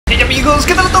Amigos,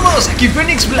 ¿qué tal a todos? Aquí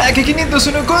Phoenix Black,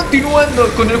 Ep.4, continuando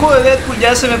con el juego de Deadpool.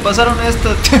 Ya se me pasaron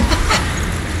estas.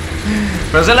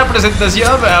 Pero esa es la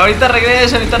presentación, ahorita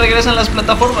regresan las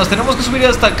plataformas. Tenemos que subir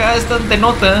hasta acá esta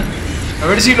antenota. A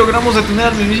ver si logramos detener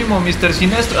al mismísimo Mr.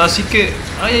 Sinestro. Así que,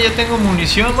 ay, ya tengo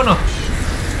munición. Bueno,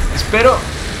 espero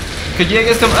que llegue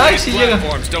este... ¡Ay, sí llega!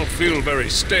 No, espérate.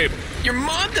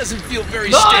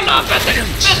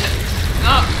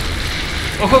 No.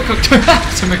 Ojo que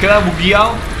se me queda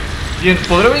bugueado. Bien,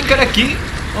 ¿podré brincar aquí?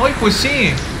 Ay, pues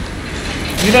sí.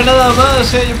 Mira nada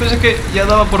más, yo pensé que ya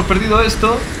daba por perdido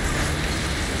esto.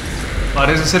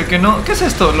 Parece ser que no. ¿Qué es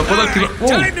esto? ¿Lo puedo activar?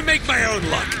 Pues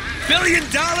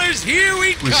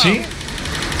sí.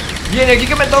 Bien, ¿aquí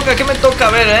qué me toca? ¿Qué me toca?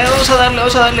 A ver,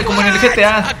 vamos a darle como en el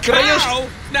GTA. ¿Qué rayos?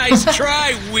 Nice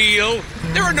try, Wheel.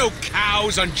 There are no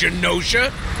cows on Genosha.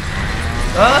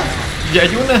 Ah, y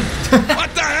hay una. What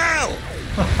the hell?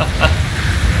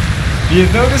 Bien,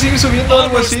 tengo que seguir subiendo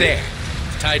algo así.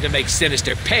 Time to make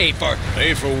Sinister pay for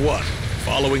what?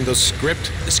 Following the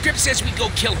script? The script says we go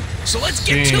kill him, so let's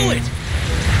get to it.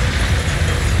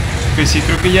 Ok, sí,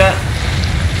 creo que ya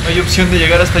hay opción de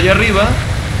llegar hasta allá arriba.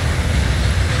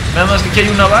 Nada más que aquí hay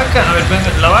una vaca. A ver,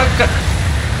 venga, la vaca.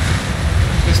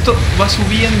 Esto va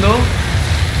subiendo.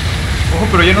 Ojo,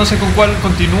 pero ya no sé con cuál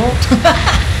continúo.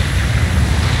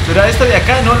 Será esta de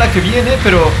acá, ¿no? La que viene,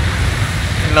 pero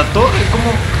en la torre,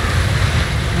 ¿cómo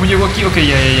llegó aquí? Ok,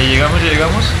 ya llegamos.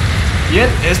 Bien,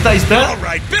 esta, ahí está.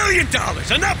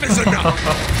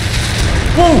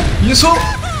 ¿Y eso?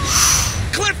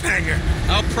 Cliffhanger.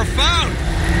 How profound.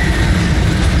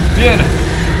 Bien.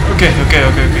 Ok.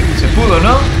 Se pudo,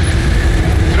 ¿no?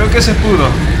 Creo que se pudo.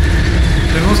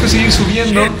 Tenemos que seguir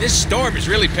subiendo. This storm is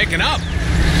really picking up.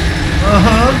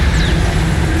 Ajá.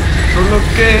 Solo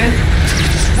que...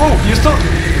 ¿y esto?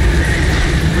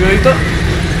 Cuidadito.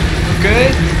 Ok.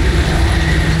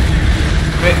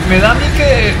 Me da a mí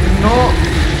que no...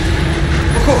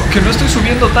 Ojo, que no estoy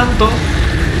subiendo tanto.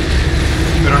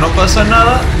 Pero no pasa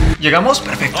nada. ¿Llegamos?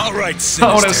 Perfecto.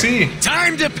 Ahora sí.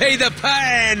 Time to pay the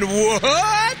pan.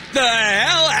 What the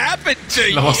hell happened to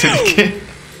you? ¿La voz de qué?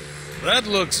 That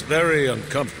looks very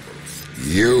uncomfortable.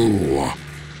 You.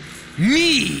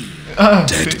 Me.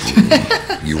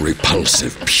 Deadpool. You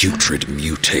repulsive, putrid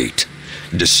mutate.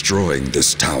 Destroying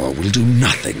this tower will do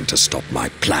nothing to stop my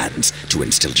plans to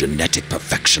instill genetic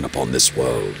perfection upon this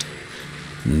world.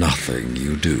 Nothing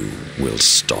you do will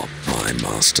stop my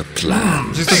master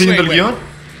plan. ¿Sí está siguiendo el guión?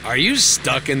 Are you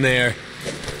stuck in there?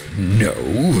 No.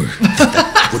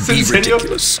 That would be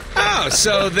ridiculous. Oh,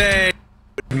 so then...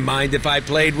 Mind if I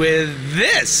played with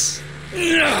this?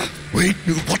 Wait,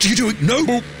 what are you doing?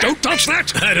 No, don't touch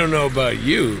that. I don't know about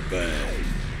you, but...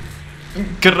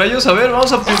 ¿Qué rayos? A ver,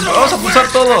 vamos a pulsar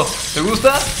todo. ¿Te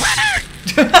gusta?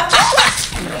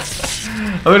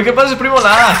 A ver, ¿qué pasa, primo?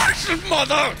 La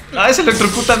A. Se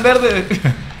electrocuta en verde.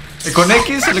 Con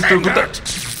X se electrocuta.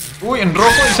 Uy, en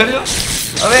rojo, ¿en serio?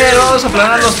 A ver, vamos a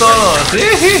aplanarlos todos.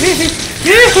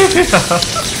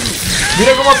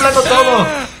 Mira cómo aplano todo.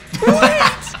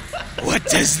 What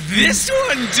does this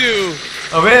one do?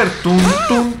 A ver,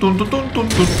 Ah,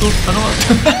 no.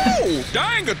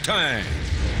 Dang time.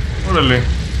 Órale.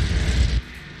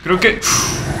 Creo que...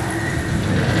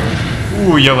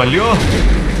 Uy, ya valió.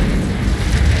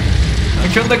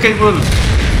 ¿Qué onda, Cable?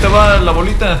 Te va la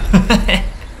bolita.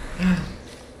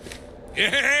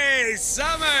 Hey,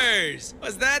 Summers!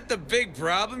 Was that the big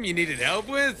problem you needed help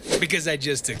with? Because I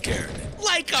just took care of it.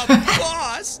 Like a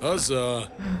boss! Huzzah.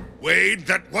 Wade,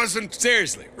 that wasn't...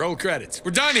 Seriously, roll credits.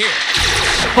 We're done here.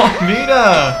 Oh,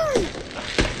 mira.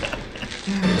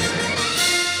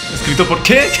 ¿Escrito por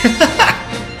qué?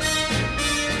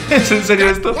 ¿Es en serio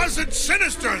esto? That wasn't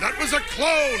Sinister, that was a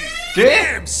clone. ¿Qué?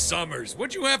 Damn, Summers,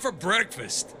 what'd you have for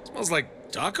breakfast? Smells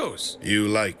like tacos. You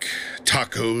like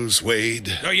tacos,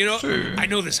 Wade? Oh, you know, I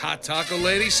know this hot taco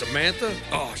lady, Samantha.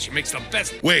 Oh, she makes the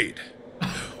best. Wade,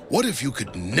 what if you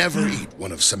could never eat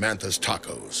one of Samantha's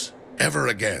tacos? Ever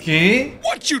again? ¿Qué?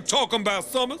 What you talking about,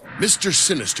 Summers? Mr.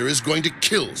 Sinister is going to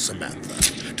kill Samantha.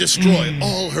 Destroy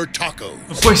all her tacos.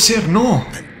 No puede ser, no.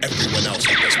 And everyone else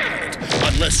on this planet.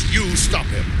 Unless you stop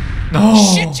him. No.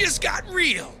 Shit just got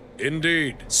real.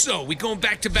 Indeed. So, we going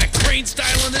back-to-back Crane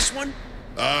style on this one?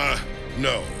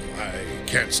 No, I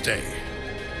can't stay.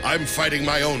 I'm fighting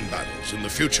my own battles in the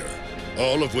future,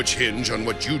 all of which hinge on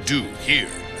what you do here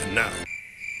and now.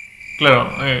 Claro,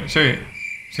 sí,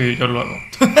 yo lo hago.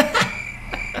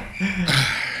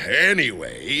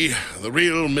 Anyway, the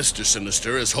real Mr.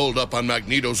 Sinister is holed up on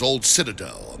Magneto's old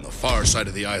citadel on the far side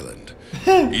of the island.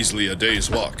 Easily a day's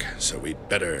walk, so we'd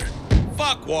better...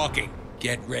 Fuck walking.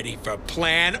 Get ready for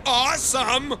Plan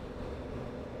Awesome.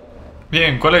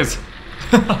 Bien, ¿cuál es?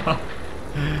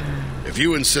 If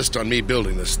you insist on me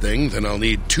building this thing, then I'll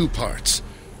need 2 parts.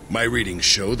 My readings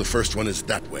show the first one is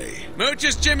that way.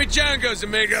 Muchas chimichangas,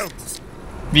 amigo.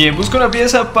 Bien, busca una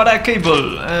pieza para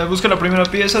Cable. Busca la primera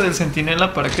pieza del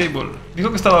centinela para Cable. Dijo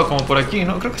que estaba como por aquí,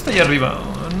 ¿no? Creo que está allá arriba.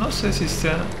 No sé si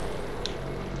está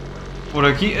por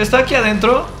aquí. ¿Está aquí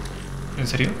adentro? ¿En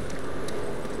serio?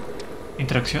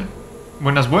 Interacción.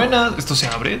 Buenas, buenas. ¿Esto se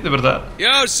abre? ¿De verdad?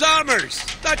 Yo, Summers.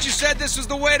 Thought you said this was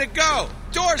the way to go.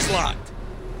 Door's locked.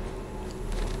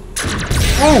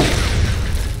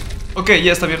 Ok,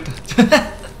 ya está abierta.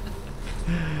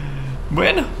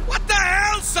 Bueno. What the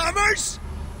hell, Summers?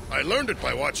 I learned it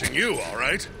by watching you, all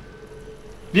right?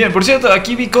 Bien, por cierto,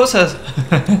 aquí vi cosas.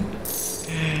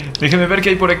 Déjenme ver qué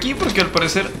hay por aquí, porque al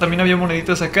parecer también había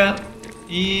moneditas acá.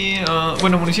 Y,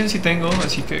 bueno, munición sí tengo,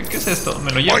 así que, ¿qué es esto?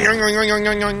 Me lo llevo.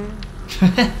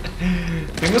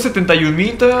 Tengo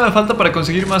 71,000, todavía me falta para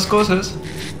conseguir más cosas.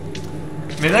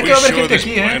 Me da que va a haber gente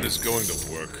aquí,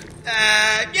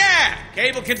 Yeah.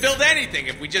 Cable can build anything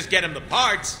if we just get him the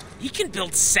parts. He can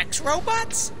build sex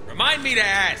robots? Remind me to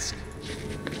ask.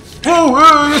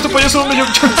 ¡Wow! ¡Este payaso donde yo!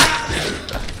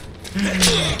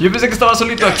 Yo pensé que estaba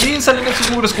solito aquí. Salen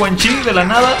estos mugres Quan Chi de la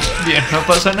nada. Bien, no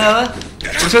pasa nada.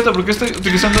 Por cierto, ¿por qué estoy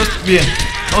utilizando esto? Bien,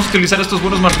 vamos a utilizar estos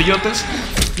buenos martillotes,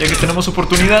 ya que tenemos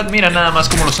oportunidad. Mira nada más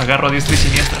cómo los agarro a diestra y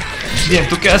siniestra. Bien,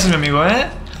 ¿tú qué haces, mi amigo,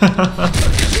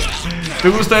 ¿Te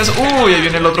gusta eso? Uy, ahí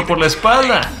viene el otro por la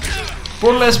espalda.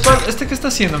 Por la espalda. ¿Este qué está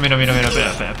haciendo? Mira,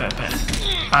 espera.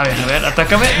 A ver,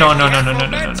 atácame. No.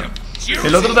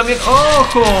 El otro también.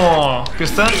 ¡Ojo! Que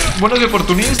están buenos y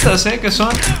oportunistas, que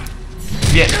son.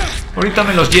 Bien, ahorita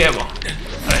me los llevo.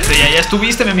 A ver, ya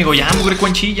estuviste, mi amigo. Ya, mugre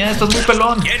Quan Chi, ya estás muy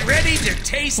pelón.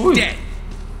 Uy,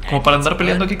 como para andar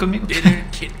peleando aquí conmigo.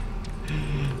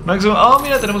 Máximo. Oh,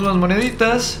 mira, tenemos más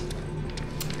moneditas.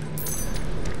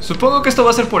 Supongo que esto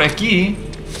va a ser por aquí.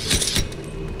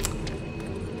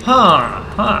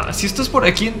 Si esto es por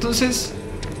aquí, entonces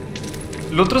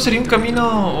 ¿el otro sería un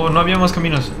camino o no había más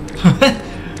caminos?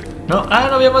 No,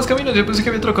 no había más caminos. Yo pensé que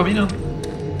había otro camino.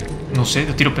 No sé,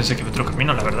 de tiro pensé que había otro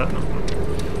camino, la verdad.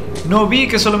 No vi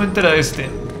que solamente era este.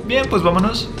 Bien, pues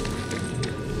vámonos.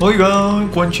 Oigan,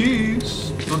 Quan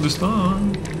Chis, ¿dónde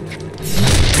están?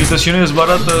 Invitaciones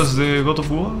baratas de God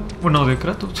of War. Bueno, de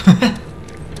Kratos.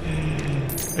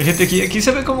 Hay gente aquí. Aquí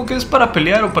se ve como que es para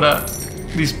pelear o para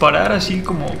disparar así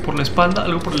como por la espalda,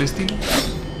 algo por el estilo.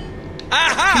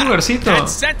 Aha! ¿Qué lugarcito? That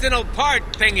sentinel part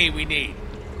thingy we need.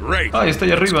 Great. Está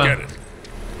allá arriba. Let's get it.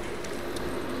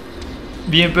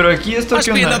 Bien, pero aquí esto Must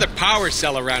qué be onda. another power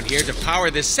cell around here to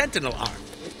power this sentinel arm.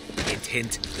 Hint,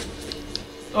 hint.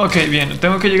 Ok, bien,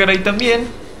 tengo que llegar ahí también.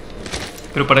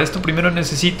 Pero para esto primero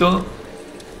necesito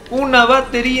una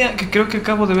batería que creo que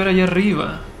acabo de ver allá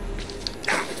arriba.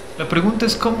 La pregunta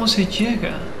es cómo se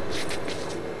llega.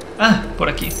 Por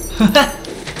aquí.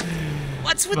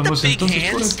 What's with Vamos the big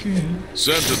entonces por hands? aquí.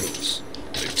 Sentinels.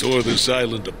 They tore this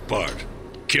island apart.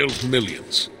 Killed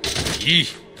millions. Yee,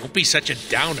 don't be such a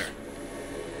downer.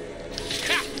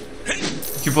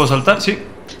 ¿Aquí puedo saltar? Sí,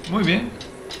 muy bien.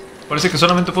 Parece que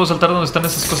solamente puedo saltar donde están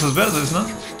esas cosas verdes, ¿no?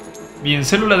 Bien,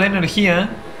 célula de energía.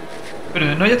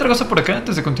 Pero no hay otra cosa por acá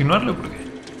antes de continuarlo, porque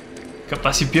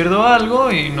capaz si pierdo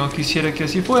algo y no quisiera que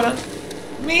así fuera.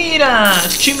 ¡Mira!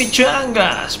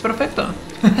 ¡Chimichangas! Perfecto.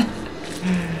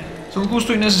 Son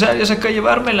justo y necesarias acá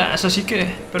llevármelas, así que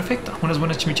perfecto. Unas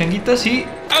buenas chimichanguitas y...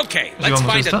 Okay, let's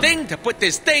llevamos find esta. a thing to put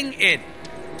this thing in.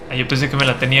 Yo pensé que me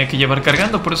la tenía que llevar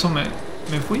cargando, por eso me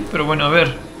fui. Pero bueno, a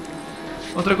ver.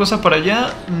 Otra cosa para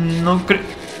allá. No creo...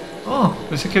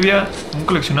 pensé que había un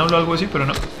coleccionable o algo así, pero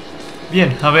no.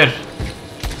 Bien, a ver.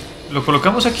 Lo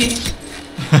colocamos aquí.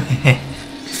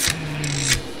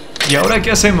 ¿Y ahora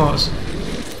qué hacemos?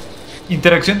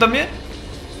 ¿Interacción también?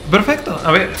 Perfecto,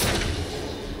 a ver.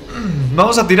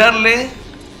 Vamos a tirarle.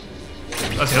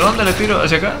 ¿Hacia dónde le tiro?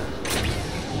 ¿Hacia acá?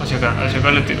 Hacia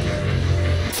acá le tiro.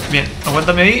 Bien,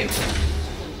 aguántame ahí.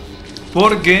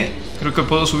 Porque creo que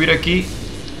puedo subir aquí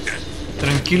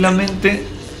tranquilamente.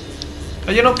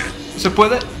 Allá no se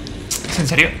puede. ¿Es en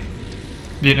serio?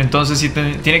 Bien, entonces sí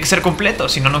tiene que ser completo,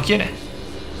 si no, no quiere.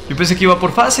 Yo pensé que iba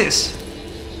por fases.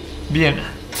 Bien,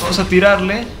 vamos a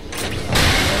tirarle.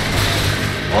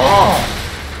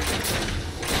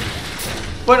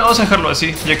 Bueno, vamos a dejarlo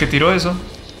así, ya que tiró eso.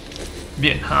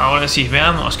 Bien, ahora sí,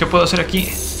 veamos, ¿qué puedo hacer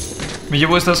aquí? Me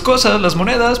llevo estas cosas, las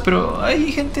monedas, pero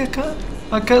 ¿hay gente acá?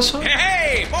 ¿Acaso?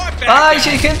 Hey, more bad ¡Ay, guys. sí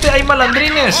hay gente! ¡Hay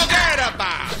malandrines! Forget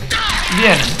about.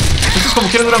 Bien, estos como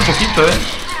quiera duran poquito,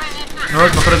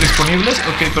 Nuevas mejoras disponibles,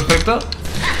 ok, perfecto.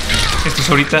 Estos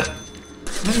ahorita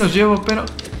me los llevo, pero...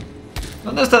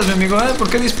 ¿Dónde estás, mi amigo? ¿Por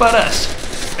qué disparas?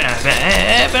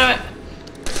 Espérame.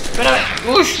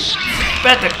 Uy,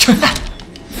 espérate.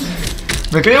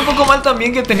 Me cae un poco mal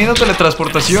también que teniendo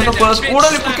teletransportación no puedas...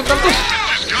 ¡Órale! ¿Por qué tantos?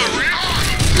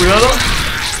 Cuidado.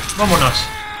 Vámonos.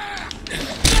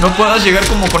 No puedas llegar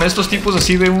como con estos tipos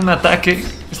así de un ataque.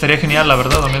 Estaría genial, la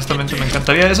verdad, honestamente me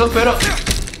encantaría eso, pero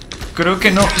creo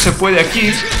que no se puede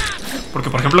aquí. Porque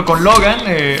por ejemplo con Logan,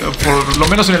 por lo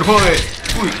menos en el juego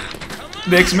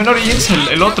de X-Men Origins,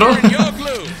 el otro,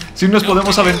 sí nos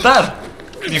podemos aventar.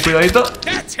 Bien, cuidadito.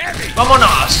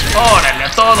 ¡Vámonos! ¡Órale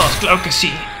a todos! ¡Claro que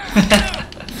sí!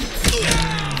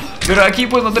 Pero aquí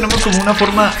pues no tenemos como una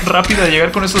forma rápida de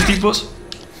llegar con estos tipos.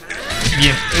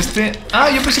 Bien,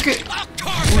 yo pensé que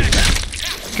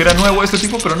era nuevo este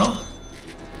tipo, pero no.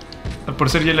 Al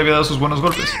parecer ya le había dado sus buenos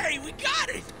golpes.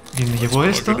 Bien, me llevó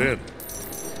esto.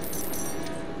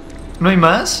 ¿No hay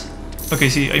más? Ok,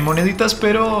 sí, hay moneditas,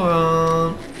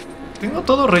 pero... tengo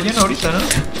todo relleno ahorita, ¿no?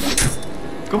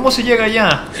 ¿Cómo se llega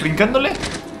allá? ¿Brincándole?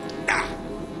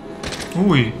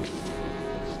 Uy.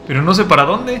 Pero no sé para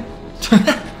dónde.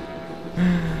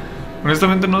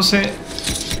 Honestamente no sé.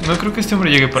 No creo que este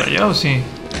hombre llegue para allá, ¿o sí?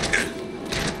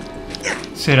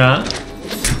 ¿Será?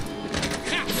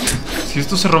 Si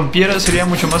esto se rompiera sería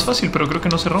mucho más fácil, pero creo que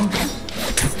no se rompe.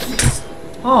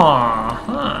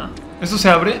 ¿Esto se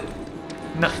abre?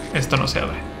 No, esto no se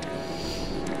abre.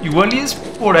 Igual y es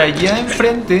por allá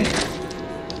enfrente.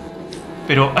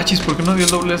 Pero, achis, ¿por qué no dio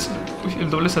el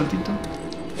doble saltito?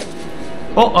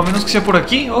 Oh, a menos que sea por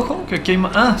aquí, ojo, que aquí hay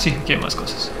más... Ah, sí, aquí hay más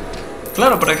cosas.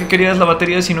 Claro, ¿para qué querías la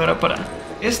batería si no era para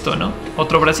esto, no?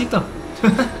 Otro bracito.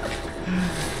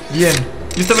 Bien.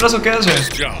 ¿Y este brazo qué hace?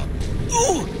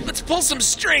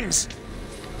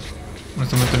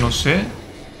 Honestamente no sé.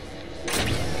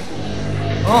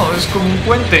 Oh, es como un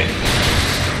puente.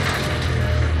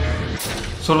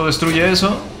 Solo destruye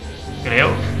eso, creo.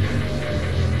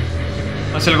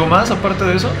 ¿Hace algo más aparte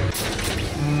de eso?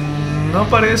 No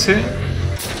parece.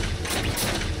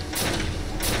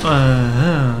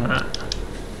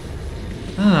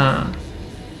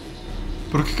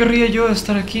 ¿Por qué querría yo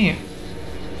estar aquí?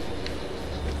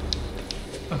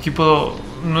 Aquí puedo...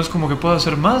 No es como que pueda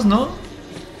hacer más, ¿no?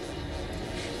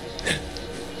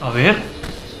 A ver.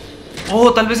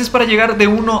 Oh, tal vez es para llegar de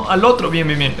uno al otro. Bien,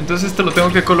 bien, bien. Entonces lo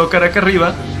tengo que colocar acá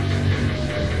arriba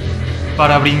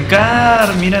para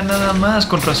brincar. Mira nada más.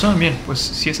 Con razón. Bien, pues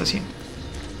sí es así.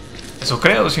 Eso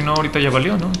creo, si no ahorita ya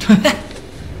valió, ¿no?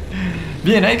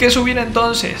 Bien, hay que subir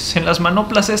entonces en las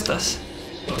manoplas estas.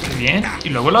 Ok, bien, y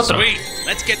luego el otro.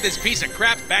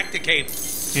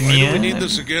 Genial.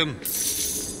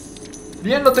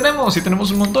 Bien, lo tenemos y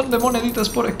tenemos un montón de moneditas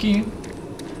por aquí.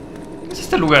 ¿Qué es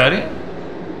este lugar,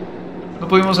 No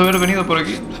pudimos haber venido por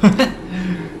aquí.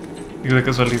 Digo de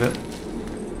casualidad.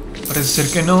 Parece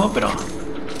ser que no, pero...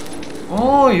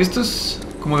 Oh, y esto es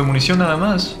como de munición nada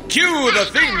más.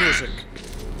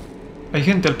 Hay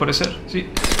gente al parecer, sí.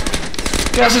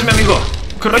 ¿Qué haces, mi amigo?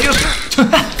 ¿Qué rayos?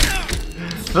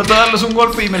 Trato de darles un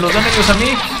golpe y me los dan ellos a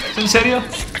mí. ¿Es en serio?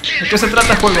 ¿De qué se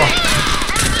trata, juego?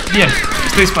 Bien,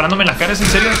 estoy disparándome en la cara, ¿es en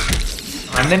serio?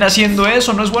 Anden haciendo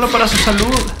eso, no es bueno para su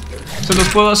salud. Se los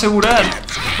puedo asegurar.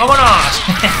 ¡Vámonos!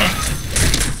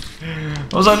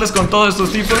 Vamos a darles con todos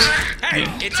estos tipos.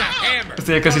 Bien.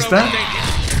 Este ya casi está.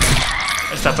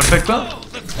 Está perfecto.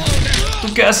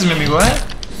 ¿Tú qué haces, mi amigo,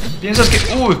 ¿Piensas que...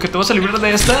 que te vas a librar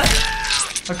de esta?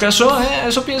 ¿Acaso,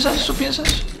 ¿Eso piensas? ¿Eso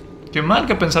piensas? Qué mal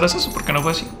que pensaras eso, porque no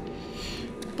fue así.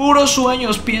 Puros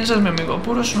sueños piensas, mi amigo,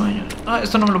 puros sueños.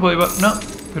 Esto no me lo puedo llevar. No,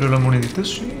 pero la monedita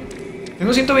sí.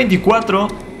 Tengo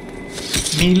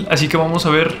 124.000, así que vamos a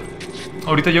ver.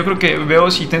 Ahorita yo creo que veo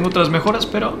si tengo otras mejoras,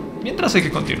 pero mientras hay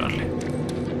que continuarle.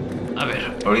 A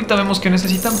ver, ahorita vemos que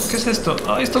necesitamos. ¿Qué es esto?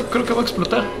 Esto creo que va a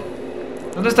explotar.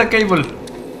 ¿Dónde está Cable?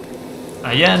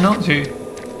 Allá, ¿no? Sí.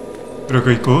 Creo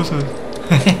que hay cosas.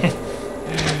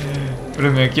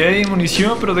 Pero aquí hay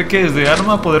munición, ¿pero de qué es? De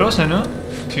arma poderosa, ¿no?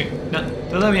 Sí, no,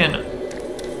 todavía no.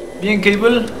 Bien,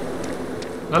 Cable.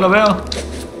 No lo veo.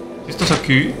 ¿Esto es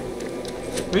aquí?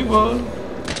 Cable.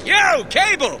 Yo,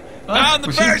 Cable. Found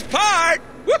the first part.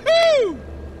 Woohoo!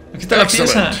 Aquí está la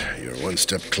pieza. You're one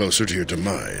step closer to your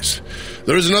demise.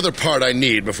 There is another part I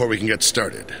need before we can get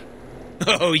started.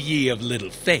 Oh, ye of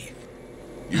little faith.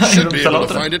 You should be able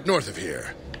to find it north of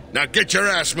here. Now get your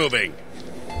ass moving.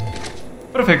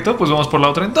 Perfecto, pues vamos por la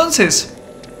otra entonces.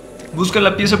 Busca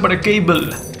la pieza para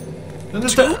Cable. ¿Dónde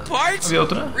está? ¿Había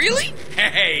otra? Really?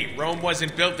 Hey, Rome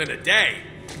wasn't built in a day.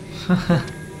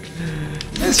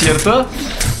 Es cierto.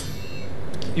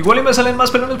 Igual y me salen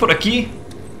más pelones por aquí.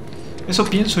 Eso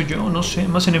pienso yo, no sé,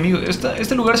 más enemigos.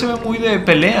 Este lugar se ve muy de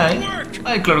pelea,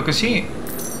 Ay, claro que sí.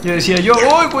 Ya decía yo,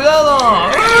 ¡uy, cuidado!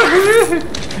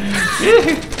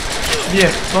 Bien,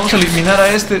 vamos a eliminar a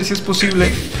este, si es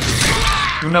posible,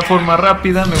 de una forma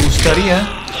rápida, me gustaría.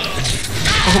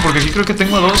 Ojo, porque aquí creo que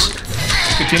tengo a dos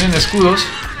que tienen escudos.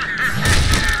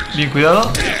 Bien, cuidado.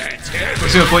 A ver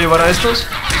si me puedo llevar a estos.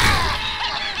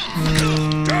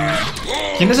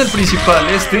 ¿Quién es el principal?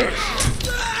 ¿Este?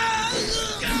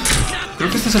 Creo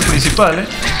que este es el principal,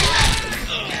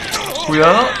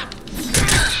 Cuidado.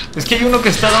 Es que hay uno que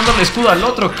está dando el escudo al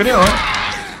otro, creo,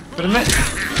 Espérenme.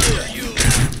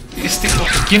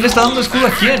 ¿Quién le está dando escudo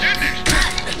a quién?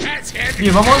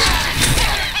 Bien, vamos.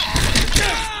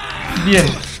 Bien.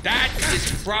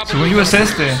 Según yo es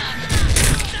este.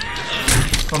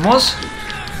 Vamos.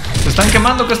 Se están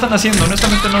quemando, ¿qué están haciendo?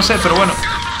 Honestamente no sé, pero bueno.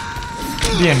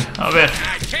 Bien, a ver.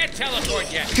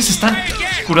 Es que se están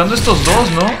curando estos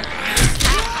dos, ¿no?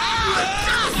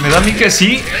 Me da a mí que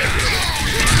sí.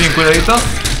 Bien, cuidadito.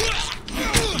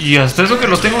 Y hasta eso que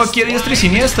los tengo aquí a diestra y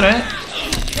siniestra,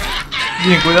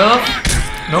 Bien, cuidado.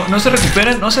 No, no se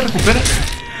recuperen, no se recuperen.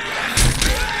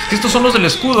 Es que estos son los del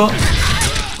escudo.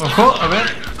 Ojo, a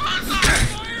ver.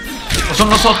 ¿O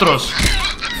son los otros?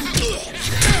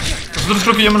 Los otros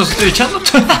creo que ya me los estoy echando.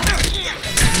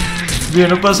 Bien,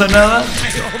 no pasa nada.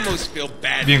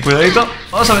 Bien, cuidadito.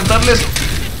 Vamos a aventarles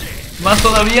más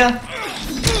todavía.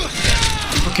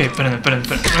 Ok, espérenme.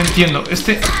 No entiendo.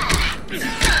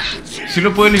 ¿Sí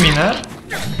lo puedo eliminar?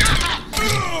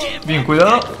 Bien,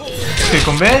 cuidado. Ok,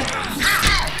 con B.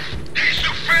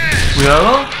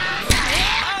 Cuidado.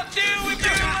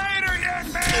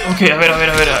 Ok, a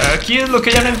ver. Aquí es lo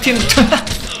que ya no entiendo.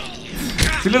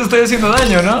 Sí les estoy haciendo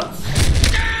daño, ¿no?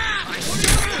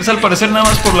 Es al parecer nada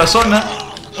más por la zona.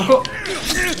 Ojo.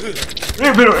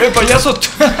 Pero, payaso.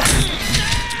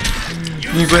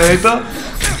 Bien, cuidadito.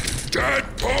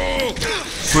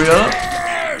 Cuidado.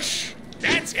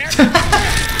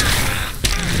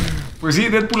 Pues sí,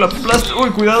 Deadpool aplasta. Uy,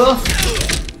 cuidado.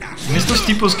 Estos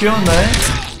tipos, ¿qué onda,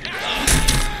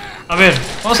 A ver,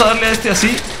 vamos a darle a este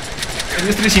así. A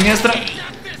diestra y siniestra.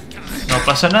 No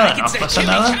pasa nada, no pasa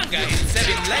nada.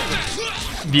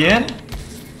 Bien.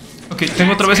 Ok,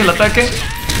 tengo otra vez el ataque.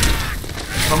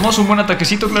 Vamos, un buen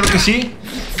ataquecito, claro que sí.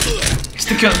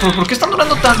 ¿Por qué están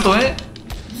durando tanto,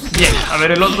 Bien, a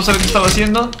ver, el otro sabe qué estaba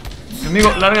haciendo. Mi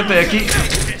amigo, lárgate de aquí.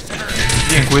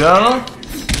 Bien, cuidado.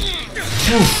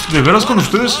 Uf, de veras con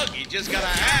ustedes.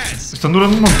 Están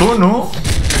durando un montón, ¿no?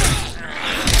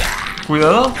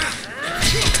 Cuidado.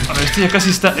 A ver, este ya casi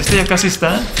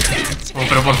está. Oh,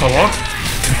 pero por favor,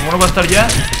 ¿cómo no va a estar ya?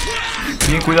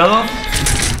 Bien, cuidado.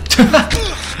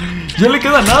 Ya le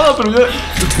queda nada, pero ya...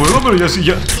 El juego, pero ya sí,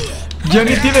 ya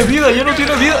ni tiene vida, ya no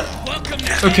tiene vida.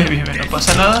 Ok, bien, no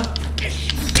pasa nada.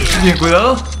 Bien,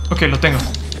 cuidado. Ok, lo tengo.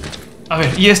 A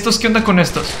ver, ¿y estos? ¿Qué onda con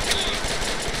estos?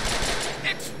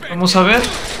 Vamos a ver.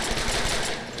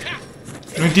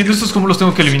 No entiendo estos cómo los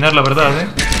tengo que eliminar, la verdad,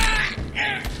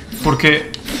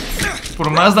 Porque por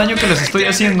más daño que les estoy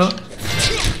haciendo...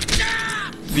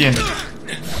 Bien.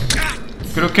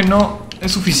 Creo que no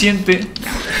es suficiente.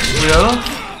 Cuidado.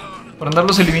 Para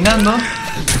andarlos eliminando.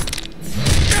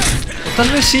 O tal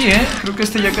vez sí, Creo que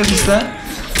este ya casi está.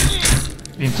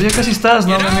 Bien, tú ya casi estás,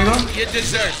 ¿no, mi amigo?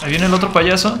 Ahí viene el otro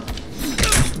payaso.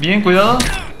 Bien, cuidado.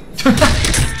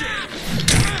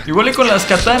 Igual y con las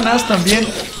katanas también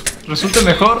resulta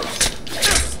mejor.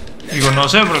 Digo, no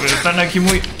sé, porque están aquí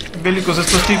muy bélicos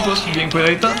estos tipos. Bien,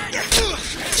 cuidadito.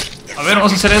 A ver,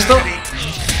 vamos a hacer esto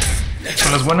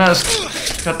con las buenas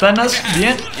katanas.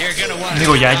 Bien.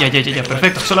 Digo, ya,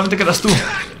 perfecto. Solamente quedas tú.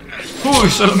 Uy,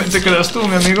 solamente quedas tú,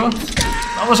 mi amigo.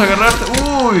 Vamos a agarrarte.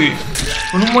 Uy,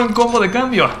 con un buen combo de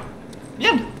cambio.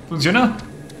 Bien, funcionó.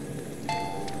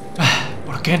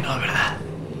 ¿Por qué no, verdad?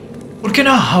 ¿Por qué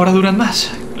no? Ahora duran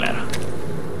más. Claro.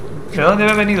 ¿De dónde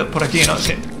había venido? Por aquí, ¿no?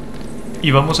 Sí.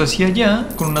 Y vamos hacia allá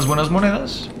con unas buenas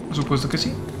monedas. Por supuesto que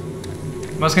sí.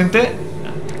 ¿Más gente?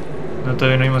 No,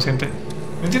 todavía no hay más gente.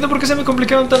 No entiendo por qué se me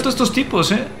complicaron tanto estos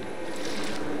tipos,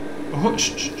 Ojo.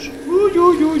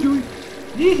 Uy.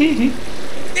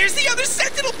 There's the other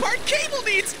sentinel part Cable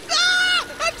needs. Ah,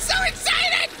 I'm so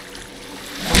excited.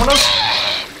 Vámonos.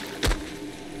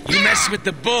 You mess with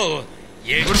the bull.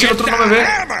 A ver si el otro no me ve.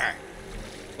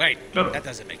 Wait, claro. That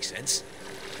doesn't make sense.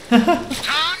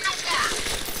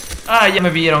 Ah, ya me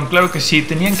vieron, claro que sí.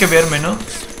 Tenían que verme, ¿no?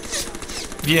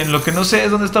 Bien, lo que no sé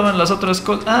es dónde estaban las otras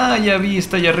cosas. Ah, ya vi,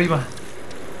 está allá arriba.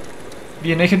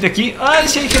 Bien, ¿hay gente aquí? ¡Ay,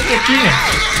 sí hay gente aquí!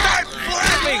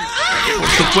 Por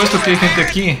supuesto que hay gente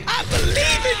aquí.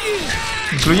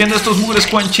 Incluyendo estos mugres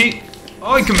Quan Chi.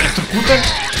 ¡Ay, que me electrocutan!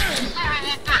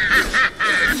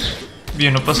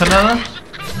 Bien, no pasa nada.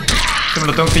 Que me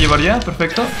lo tengo que llevar ya,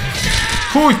 perfecto.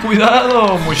 ¡Uy,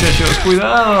 cuidado, muchachos!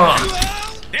 ¡Cuidado!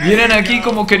 Vienen aquí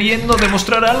como queriendo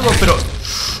demostrar algo, pero...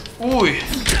 Uy,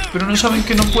 pero no saben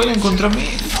que no pueden contra mí.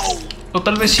 O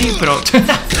tal vez sí, pero...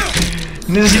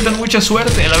 necesitan mucha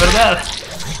suerte, la verdad.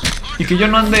 Y que yo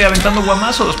no ande aventando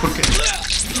guamazos, porque...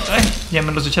 Ay, ya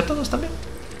me los eché a todos también.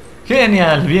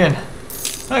 Genial, bien.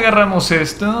 Agarramos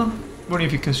esto.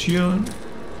 Bonificación.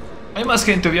 Hay más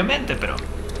gente, obviamente, pero...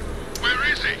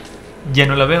 Ya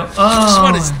no la veo.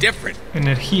 Ah,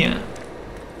 energía.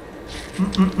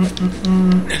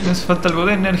 Me hace falta algo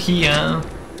de energía.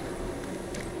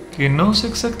 Que no sé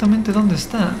exactamente dónde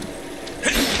está.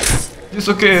 ¿Y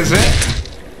eso qué es,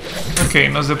 Ok,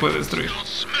 no se puede destruir.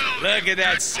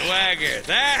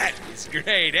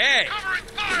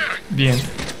 Bien.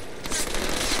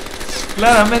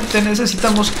 Claramente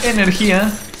necesitamos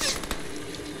energía.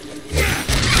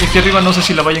 Y aquí arriba no sé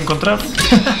si la vaya a encontrar.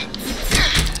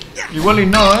 Igual y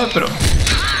no, pero...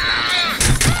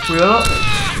 Cuidado.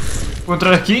 ¿Puedo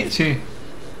entrar aquí? Sí.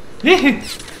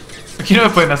 Aquí no me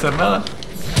pueden hacer nada.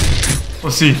 ¿O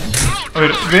sí? A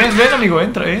ver, ven, amigo,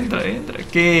 entra.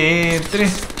 Que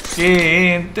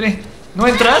entre. ¿No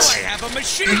entras?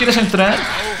 ¿No quieres entrar?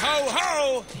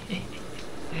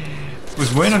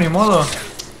 Pues bueno, ni modo.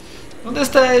 ¿Dónde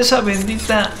está esa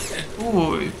bendita...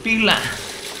 Uy, pila?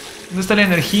 ¿Dónde está la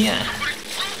energía?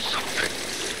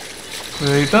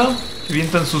 Cuidadito, que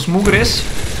vientan sus mugres.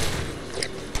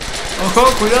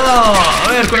 ¡Ojo, cuidado! A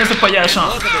ver con este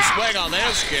payaso.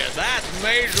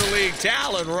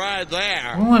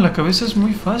 Oh, la cabeza es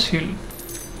muy fácil.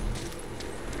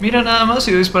 Mira nada más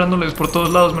y disparándoles por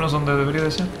todos lados, menos donde debería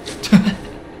de ser.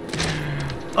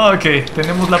 Ok,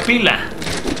 tenemos la pila.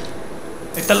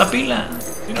 Ahí está la pila.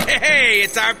 Hey,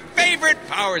 it's our favorite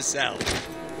power cell.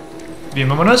 Bien,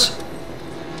 vámonos.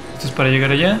 Esto es para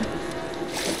llegar allá.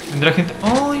 Vendrá gente...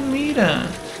 ¡Ay, mira!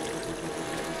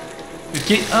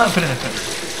 Aquí... Ah, esperen.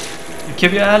 Aquí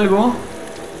había algo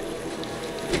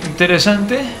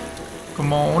interesante.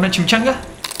 Como una chimchanga.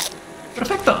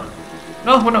 Perfecto.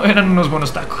 No, bueno, eran unos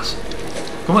buenos tacos.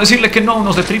 ¿Cómo decirle que no a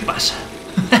unos de tripas?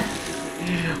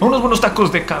 Unos buenos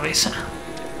tacos de cabeza.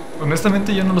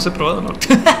 Honestamente yo no los he probado, ¿no?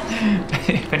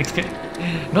 Fénix, ¿qué?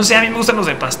 No sé, a mí me gustan los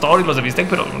de pastor y los de bistec,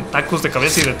 pero tacos de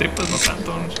cabeza y de tripas no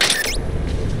tanto.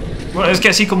 Bueno, es que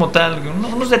así como tal,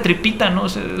 unos de tripita, no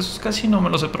sé, esos casi no me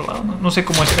los he probado. No sé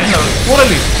cómo estén, la verdad.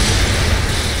 ¡Órale!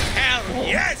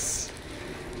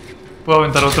 ¿Puedo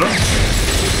aventar otro?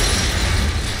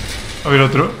 A ver,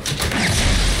 otro.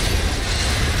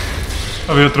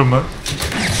 A ver, otro más.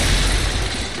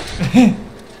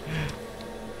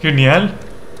 Genial.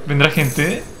 ¿Vendrá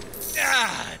gente?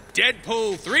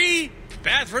 Deadpool 3,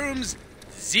 bathrooms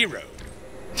 0.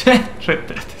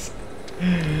 Retrates.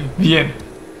 Bien.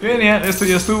 Genial, esto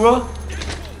ya estuvo.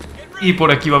 Y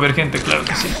por aquí va a haber gente, claro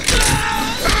que sí.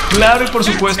 Claro y por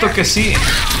supuesto que sí.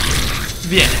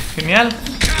 Bien, genial.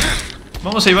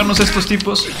 Vamos a llevarnos a estos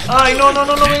tipos. Ay, no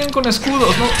vengan con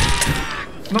escudos.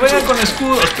 No vengan con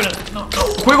escudos. Espera, no.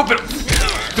 Juego,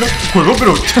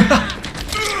 pero.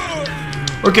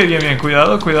 Ok, bien,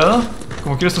 cuidado.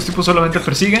 Como quiero, estos tipos solamente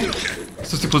persiguen.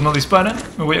 Estos tipos no disparan.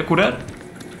 Me voy a curar.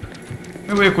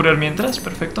 Mientras.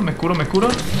 Perfecto, me curo.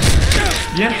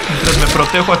 Bien, mientras me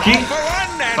protejo aquí.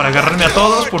 Para agarrarme a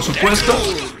todos, por supuesto.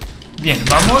 Bien,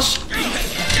 vamos.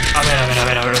 A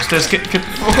ver. Ustedes, ¿qué?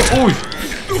 Ojo, uy.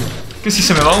 Que si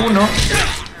se me va uno,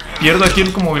 pierdo aquí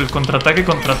como el contraataque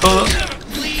contra todos.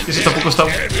 Eso tampoco está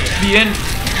bien.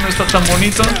 No está tan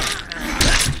bonito.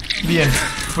 Bien.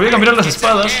 Voy a cambiar las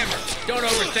espadas.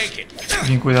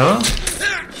 Bien, cuidado.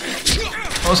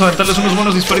 Vamos a aventarles unos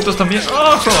buenos disparitos también.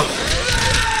 ¡Ojo!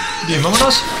 Bien,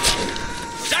 vámonos.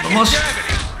 Vamos.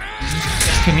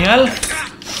 Genial.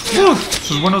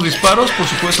 Sus buenos disparos, por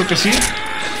supuesto que sí.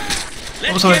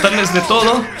 Vamos a aventarles de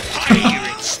todo.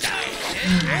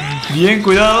 Bien,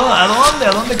 cuidado. ¿A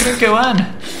dónde creen que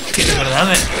van? Que de verdad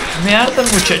me hartan,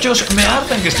 muchachos. Me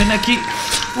hartan que estén aquí.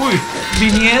 Uy,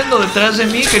 viniendo detrás de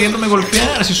mí, queriéndome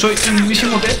golpear. Si soy el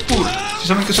mismísimo Deadpool. Si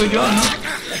saben que soy yo, ¿no?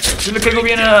 Yo le caigo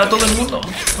bien a todo el mundo.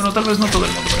 Bueno, tal vez no todo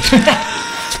el mundo.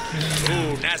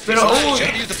 Pero, uy,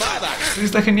 sí,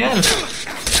 está genial.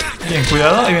 Bien,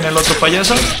 cuidado. Ahí viene el otro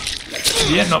payaso.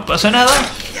 Bien, no pasa nada.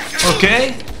 Ok.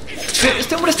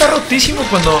 Este hombre está rotísimo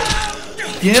cuando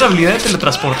tiene la habilidad de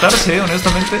teletransportarse,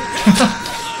 honestamente.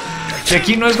 Y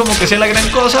aquí no es como que sea la gran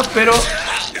cosa, pero...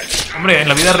 Hombre, en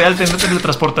la vida real tener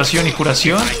teletransportación y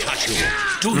curación,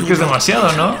 creo que es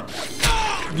demasiado, ¿no?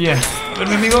 Bien. A ver,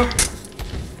 mi amigo.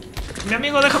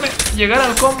 Déjame llegar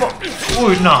al combo.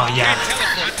 Uy, no, ya.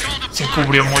 Se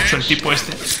cubrió mucho el tipo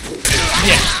este.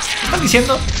 Bien. ¿Qué están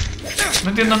diciendo? No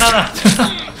entiendo nada.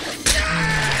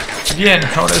 Bien,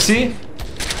 ahora sí.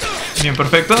 Bien,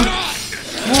 perfecto.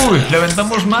 Uy, le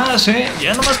aventamos más,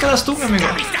 Ya nomás quedas tú, mi amigo.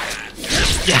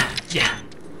 Ya.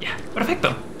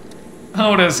 Perfecto.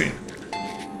 Ahora sí.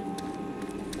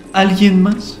 ¿Alguien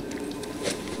más?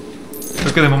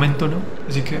 Creo que de momento no.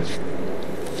 Así que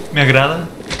me agrada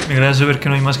saber que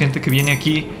no hay más gente que viene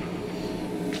aquí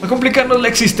a complicarnos la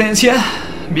existencia.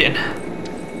 Bien.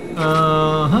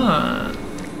 Ajá.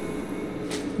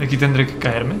 De aquí tendré que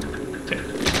caerme. Sí.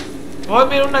 Oh,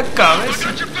 mira una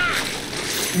cabeza.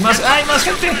 Más. ¡Ay, más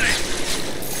gente!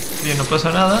 Bien, no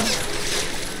pasa nada.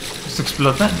 ¿Esto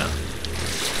explota? No.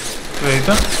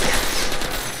 Cuidadito.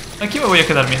 Aquí me voy a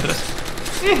quedar mientras.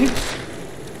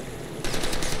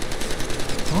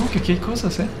 Oh, que aquí hay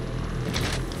cosas,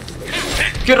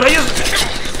 ¿Qué rayos?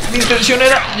 Mi intención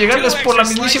era llegarles por la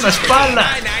mismísima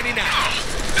espalda.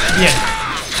 Bien.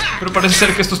 Pero parece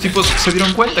ser que estos tipos se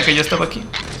dieron cuenta que ya estaba aquí.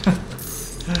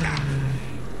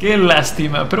 Qué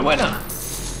lástima. Pero bueno,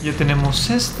 ya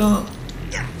tenemos esto.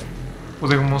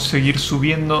 Podemos seguir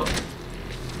subiendo.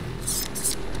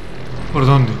 ¿Por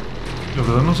dónde? La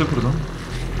verdad no sé por dónde.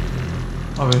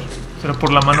 A ver, ¿será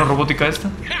por la mano robótica esta?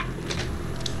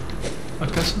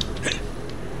 ¿Acaso?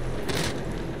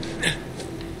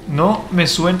 No me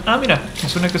suena... Ah, mira, me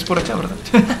suena que es por acá, ¿verdad?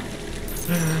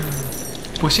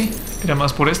 Pues sí, era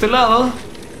más por este lado.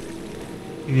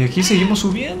 Y de aquí seguimos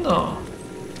subiendo.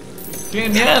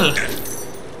 ¡Genial!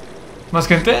 ¿Más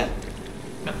gente?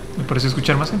 No, me parece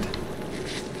escuchar más gente.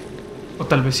 O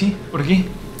tal vez sí, por aquí.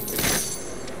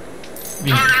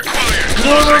 Bien.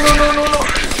 No.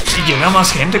 Y llega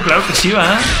más gente, claro que sí,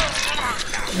 va.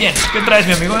 Bien, ¿qué traes,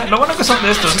 mi amigo? Lo bueno que son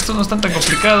de estos no están tan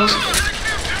complicados.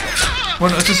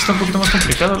 Bueno, estos están un poquito más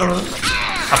complicados, la verdad.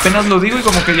 Apenas lo digo y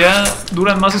como que ya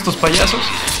duran más estos payasos.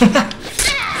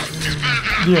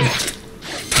 Bien.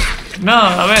 No,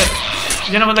 a ver.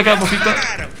 Ya nomás le queda poquito.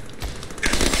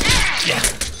 Ya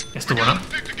estuvo, ¿no?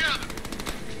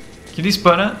 ¿Quién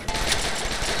dispara?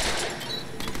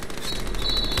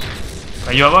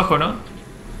 Cayó abajo, ¿no?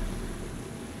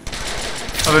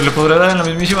 A ver, ¿le podré dar en la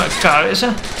mismísima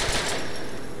cabeza?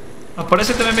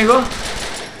 Aparécete, mi amigo.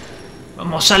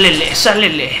 Vamos, sálele.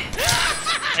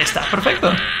 Ahí está,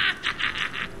 perfecto.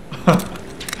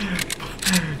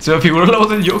 Se me figuró la voz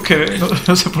del Joker,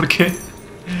 no sé por qué.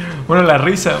 Bueno, la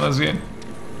risa, más bien.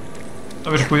 A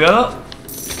ver, cuidado.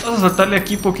 Vamos a saltarle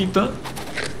aquí poquito.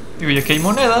 Digo, ya que hay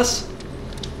monedas.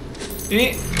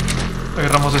 Y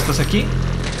agarramos estas aquí.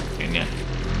 Genial.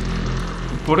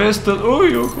 Y por esto...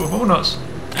 Uy, ojo, vámonos.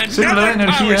 Célula de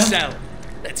energía.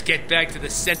 Let's get back to the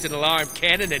Sentinel arm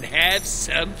cannon and have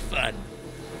some fun.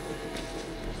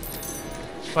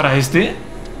 ¿Para este?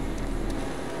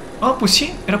 Ah, pues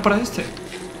sí, era para este.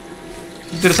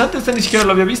 Interesante, este ni siquiera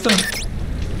lo había visto.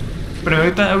 Pero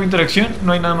ahorita hago interacción,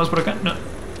 no hay nada más por acá, no.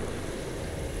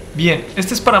 Bien,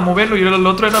 este es para moverlo y el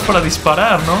otro era para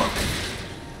disparar, ¿no?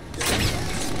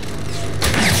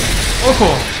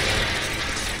 ¡Ojo!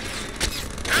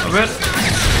 A ver.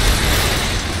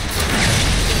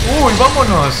 ¡Uy,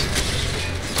 vámonos!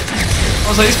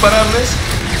 Vamos a dispararles.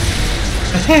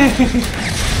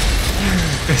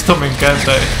 Esto me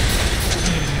encanta,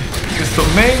 Esto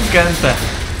me encanta.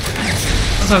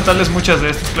 Vamos a meterles muchas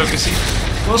de estas, claro que sí.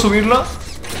 ¿Puedo subirlo?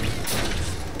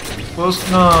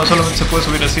 No, solamente se puede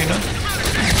subir así, ¿no?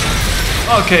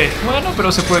 Ok, bueno,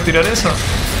 pero se puede tirar eso.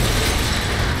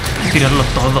 Hay que tirarlo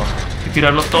todo. Hay que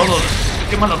tirarlo todo.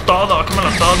 Quémalo todo,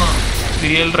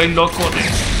 diría el rey loco de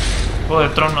Juego de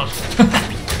Tronos.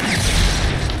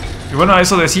 Y bueno,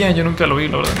 eso decían, yo nunca lo vi,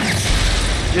 la verdad.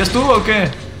 ¿Ya estuvo o qué?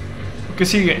 ¿O qué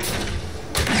sigue?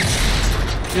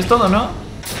 Y es todo, ¿no?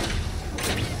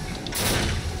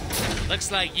 Looks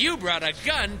like you brought a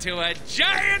gun to a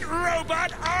giant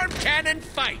robot arm cannon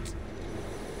fight.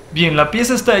 Bien, la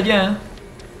pieza está allá.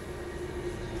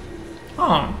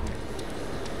 Oh.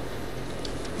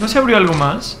 ¿No se abrió algo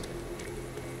más?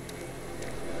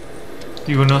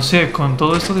 Digo, no sé, con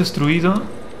todo esto destruido.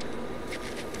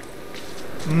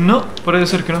 No, parece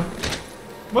ser que no.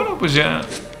 Bueno, pues ya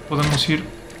podemos ir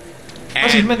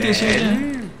fácilmente hacia allá.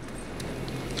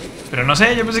 Pero no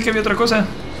sé, yo pensé que había otra cosa.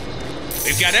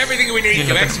 We've got everything we need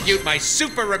to execute my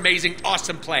super amazing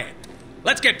awesome plan.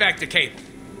 Let's get back to Cable.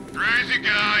 Crazy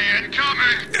guy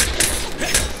incoming.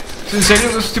 ¿En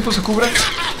serio que esos tipos se cubren?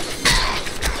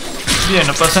 Bien,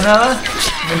 no pasa nada.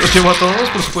 Me los llevo a todos,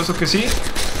 por supuesto que sí.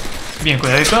 Bien,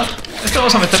 cuidadito. Esto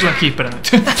vamos a meterlo aquí, espérame.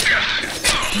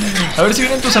 A ver si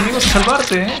vienen tus amigos a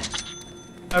salvarte,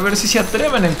 A ver si se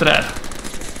atreven a entrar.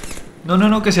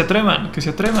 No, que se atrevan,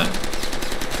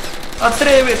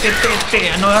 Atrévete,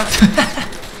 tete, ¿no?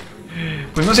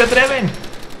 Pues no se atreven.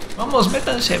 Vamos,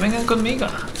 métanse, vengan conmigo.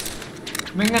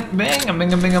 Vengan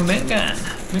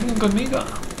conmigo.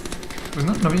 Pues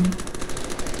no, no viene.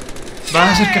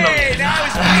 Va a ser que no viene.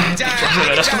 Pues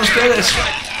verás con ustedes.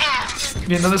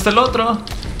 Bien, ¿dónde está el otro?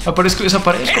 Aparezco y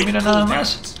desaparezco, mira nada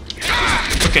más.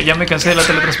 Ok, ya me cansé de la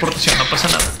teletransportación, no pasa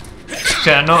nada. O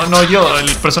sea, no yo,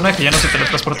 el personaje ya no se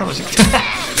teletransportaba, así que...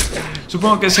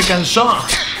 Supongo que se cansó.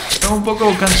 Estaba un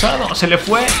poco cansado, se le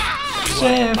fue.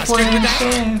 Se fue.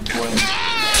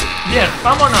 Bien,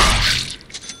 vámonos.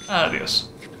 Adiós.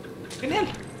 Genial.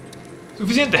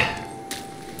 Suficiente.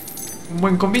 Un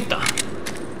buen combito.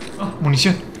 Oh,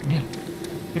 munición. Genial.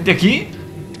 ¿Gente aquí?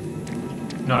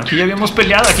 No, aquí ya habíamos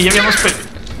peleado,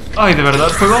 Ay, ¿de verdad,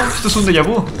 juego? Esto es un déjà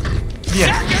vu.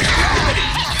 Bien.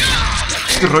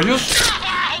 ¿Qué rollos?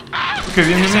 Ok,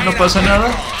 bien, no pasa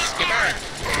nada.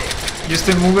 Y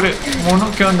este mugre mono,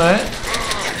 ¿qué onda,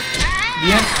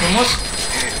 Bien, vamos.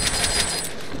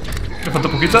 Le falta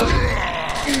poquito. Ahí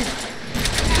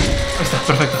está,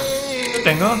 perfecto. Lo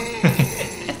tengo.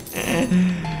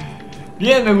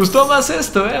 Bien, me gustó más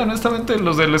esto, honestamente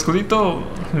los del escudito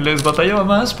les batallaba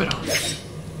más, pero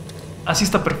así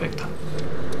está perfecto.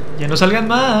 Ya no salgan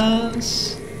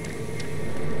más.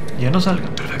 Ya no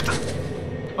salgan, perfecto.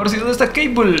 Ahora sí, ¿dónde está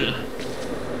Cable?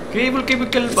 Cable.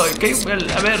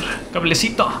 A ver,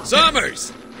 cablecito.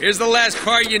 Summers, here's the last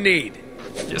part you need.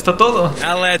 Ya está todo.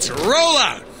 Now let's roll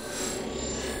out.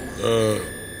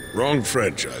 Wrong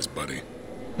franchise, buddy.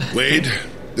 Wade,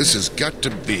 this has got to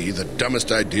be the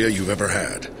dumbest idea you've ever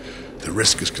had. The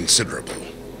risk is considerable.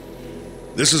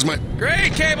 This is my...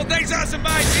 Great, Cable. Thanks, awesome.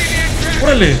 Bye. See you next.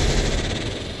 ¡Órale!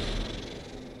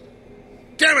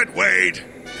 Damn it, Wade!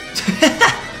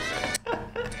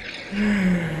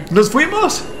 ¡Nos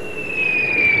fuimos!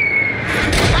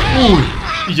 ¡Uy!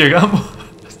 Y llegamos.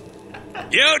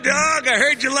 Yo, dog, I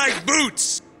heard you like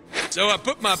boots. So I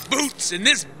put my boots in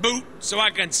this boot so I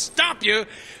can stomp you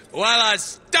while I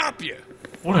stop you.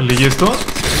 ¡Órale! ¿Y esto?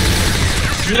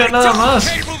 Mira nada más.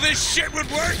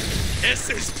 This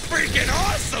is freaking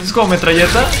awesome. ¿Es como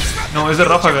metralleta? No, es de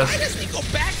ráfagas. Why doesn't he go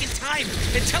back in time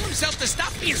and tell himself to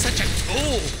stop being such a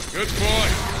tool? Good boy.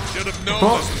 Should have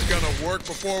known this was gonna work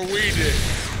before we did.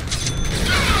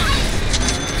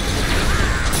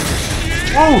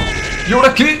 ¿Y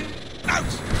ahora qué?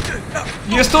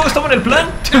 ¿Y esto estaba en el plan?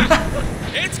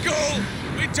 It's cool.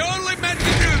 We totally meant to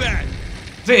do that.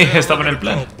 Sí, estaba en el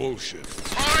plan. Bullshit.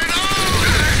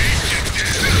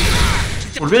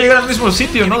 Volví a llegar al mismo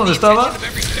sitio, ¿no? Donde estaba.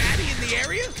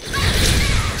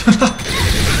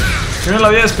 Yo no lo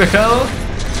había despejado.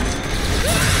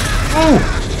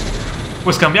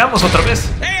 Pues cambiamos otra vez.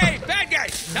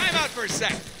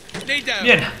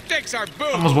 Bien.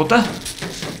 Vamos, bota.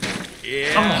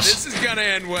 Vamos.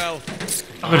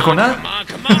 A ver, con A.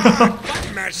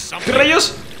 ¿Qué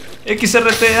rayos?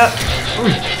 XRTA.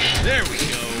 Uy.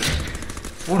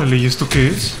 Órale, ¿y esto qué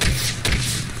es?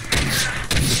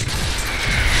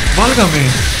 ¡Válgame!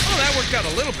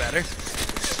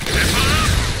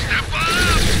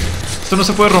 ¿Esto no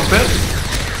se puede romper?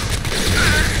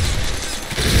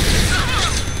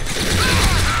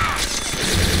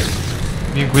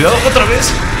 Bien, cuidado, otra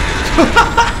vez.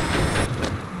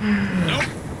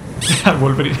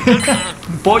 Wolverine.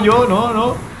 Un pollo,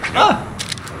 no. Ah,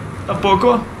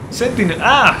 tampoco. Sentinel.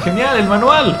 Ah, genial, el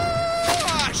manual.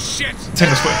 Se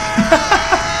nos fue.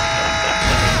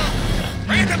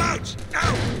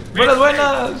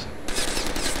 Buenas.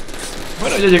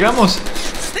 Bueno, ya llegamos.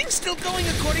 Things still going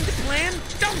according to plan?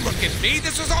 Don't look at me.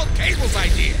 This was all Cable's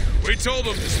idea. We told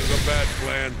him this was a bad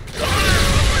plan.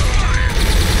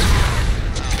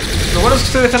 Lo bueno es que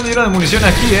estoy dejando lleno de munición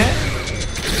aquí,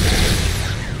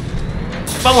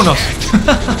 Vámonos.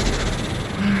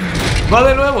 Va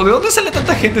de nuevo. ¿De dónde sale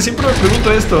tanta gente? Siempre me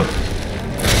pregunto esto.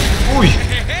 Uy.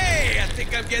 Hey, I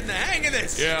think I'm getting the hang of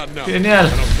this. Yeah, no.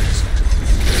 Genial.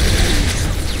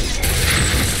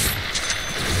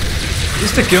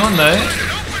 ¿Este qué onda,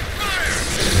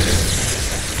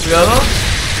 Cuidado.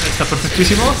 Está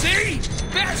perfectísimo.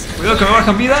 Cuidado que me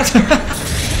bajan vidas.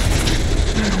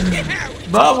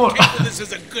 Vamos.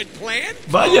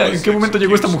 Vaya, ¿en qué momento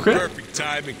llegó esta mujer?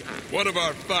 One of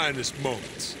our finest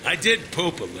moments. I did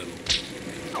poop a little.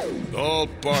 All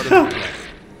part of the plan.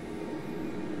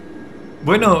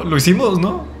 Bueno, lo hicimos,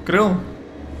 ¿no? Creo.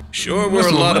 Sure were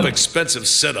a lot of expensive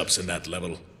setups in that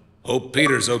level. Hope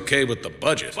Peter's okay with the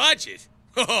budget. Budget?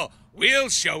 Oh, we'll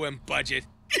show him budget.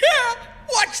 Yeah,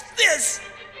 watch this.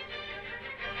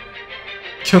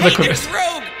 ¿Qué onda con There's esto?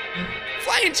 Rogue,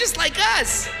 flying just like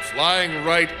us. Flying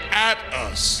right at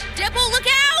us. Deadpool, look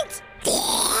out!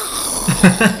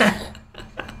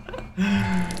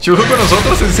 ¿Jugó con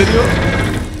nosotros? ¿En serio?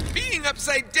 Being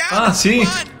upside down. Ah, sí.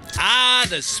 Ah,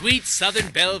 the sweet southern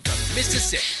belle from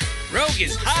Mississippi. Rogue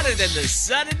is hotter than the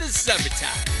sun in the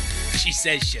summertime. she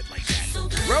says shit like that.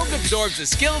 Rogue absorbs the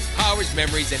skills, powers,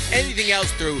 memories, and anything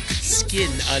else through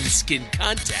skin-on-skin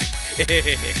contact.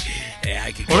 Yeah,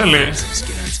 I could get some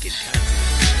skin-on-skin contact.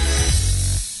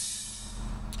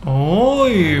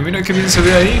 Uy, mira qué bien se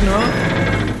ve ahí, ¿no?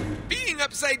 Being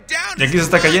upside down. Y aquí se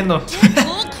está cayendo.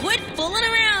 Deadpool, quit fooling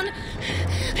around.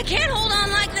 I can't hold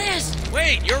on like this.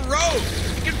 Wait, you're Rogue.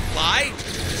 You can fly.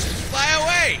 Just fly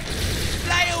away.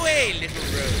 Fly away, little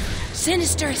Rogue.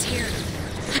 Sinister is here.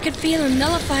 I could feel him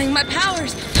nullifying my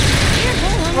powers. I can't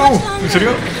hold on much longer. ¿En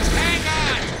serio? Just hang on.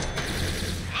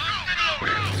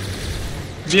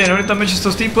 Bien, ahorita me echo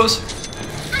estos tipos.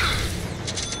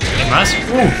 ¿Qué más?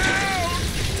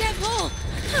 Deadpool,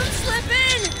 I'm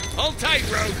slipping. Hold tight,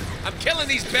 Rogue. I'm killing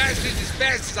these bastards as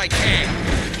fast as I can.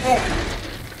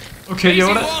 Ok, y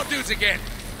ahora. wall dudes again.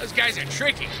 Those guys are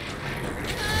tricky.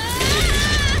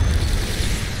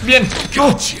 Bien.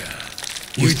 Gotcha.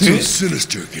 Wait till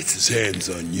Sinister gets his hands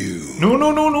on you. No,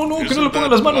 no, no, no, no, que no le pongan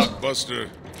las manos. Blockbuster.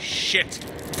 Shit.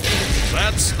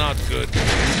 That's not good.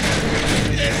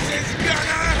 This is gonna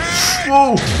hurt.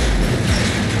 Wow.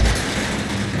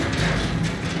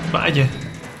 Vaya.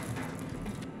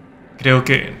 Creo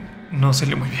que no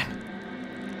salió muy bien.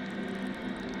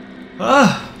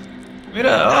 Ah,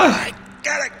 mira. Ah. I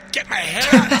gotta get my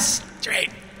head on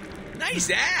straight. Nice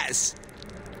ass.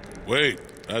 Wait,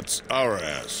 that's our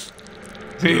ass.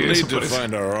 Sí, We'll eso need to parece.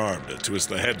 find our arm to twist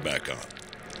the head back on.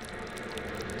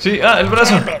 Sí, el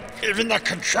brazo. Even the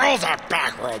controls are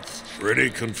backwards. Pretty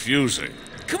confusing.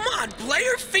 Come on,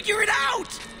 player, figure it out.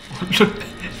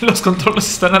 Los controles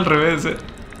están al revés,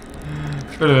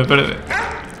 Espérate, espérate.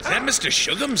 Is that Mr.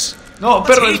 Shugums? No,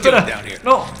 perro, What's he doing espera. down here?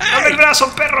 No, dame el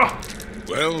brazo, perro.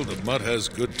 Well, the mud has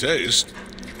good taste.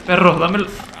 Perro, dame el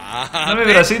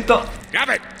bracito. Grab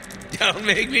it. Don't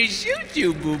make me shoot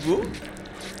you, boo-boo.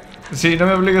 Sí, no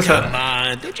me obligues Come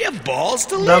a. on, don't you have balls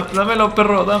to lick? Dámelo,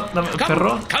 perro, dame,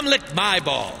 perro. Come lick my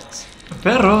balls.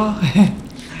 Perro.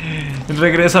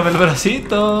 Regrésame el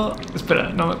bracito. Espera,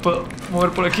 no me puedo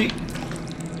mover por aquí.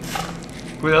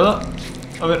 Cuidado.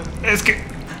 A ver, es que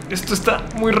esto está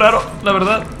muy raro, la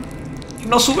verdad.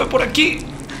 No sube por aquí.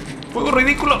 Juego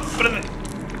ridículo. Espérame.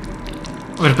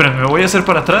 A ver, espérame, me voy a hacer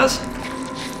para atrás.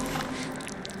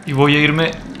 Y voy a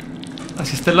irme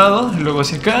hacia este lado y luego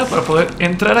hacia acá para poder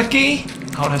entrar aquí.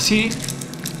 Ahora sí.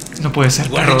 No puede ser,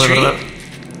 perro, de verdad.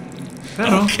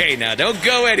 Perro. Okay, now don't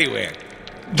go anywhere.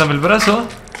 Dame el brazo.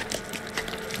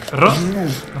 Perro.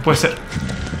 No puede ser.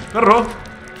 Perro.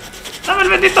 Dame el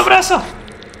bendito brazo.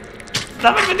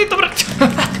 Dame el bendito brazo.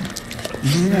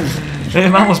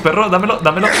 Vamos, perro. Dámelo.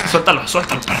 Suéltalo,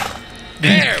 perro.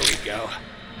 There we go.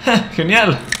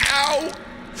 Genial.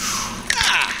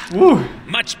 Ow.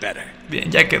 Much better.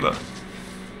 Bien, ya quedó.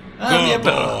 Good Bien,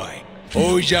 perro. boy.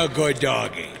 Who's your good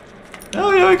doggy?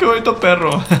 Ay, qué bonito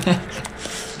perro.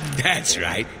 That's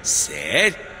right.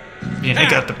 Sit. Bien, ahí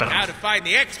quédate, perro. Now to find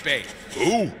the X-Bait.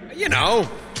 Who? You know,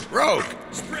 Rogue.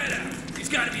 Spread out. He's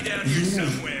got to be down here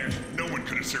somewhere. No one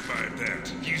could have survived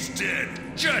that. He's dead.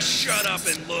 Just shut up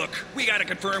and look. We got to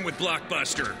confirm with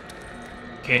Blockbuster.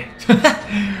 ¿Qué?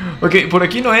 Ok, por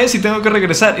aquí no es y tengo que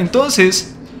regresar.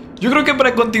 Entonces, yo creo que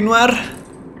para continuar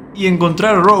y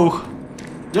encontrar a Rogue,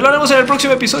 ya lo haremos en el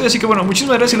próximo episodio. Así que bueno,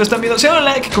 muchísimas gracias si lo están viendo. Se dan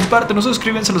like, comparten, no se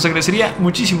suscriben, se los agradecería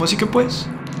muchísimo. Así que pues,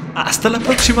 hasta la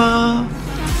próxima.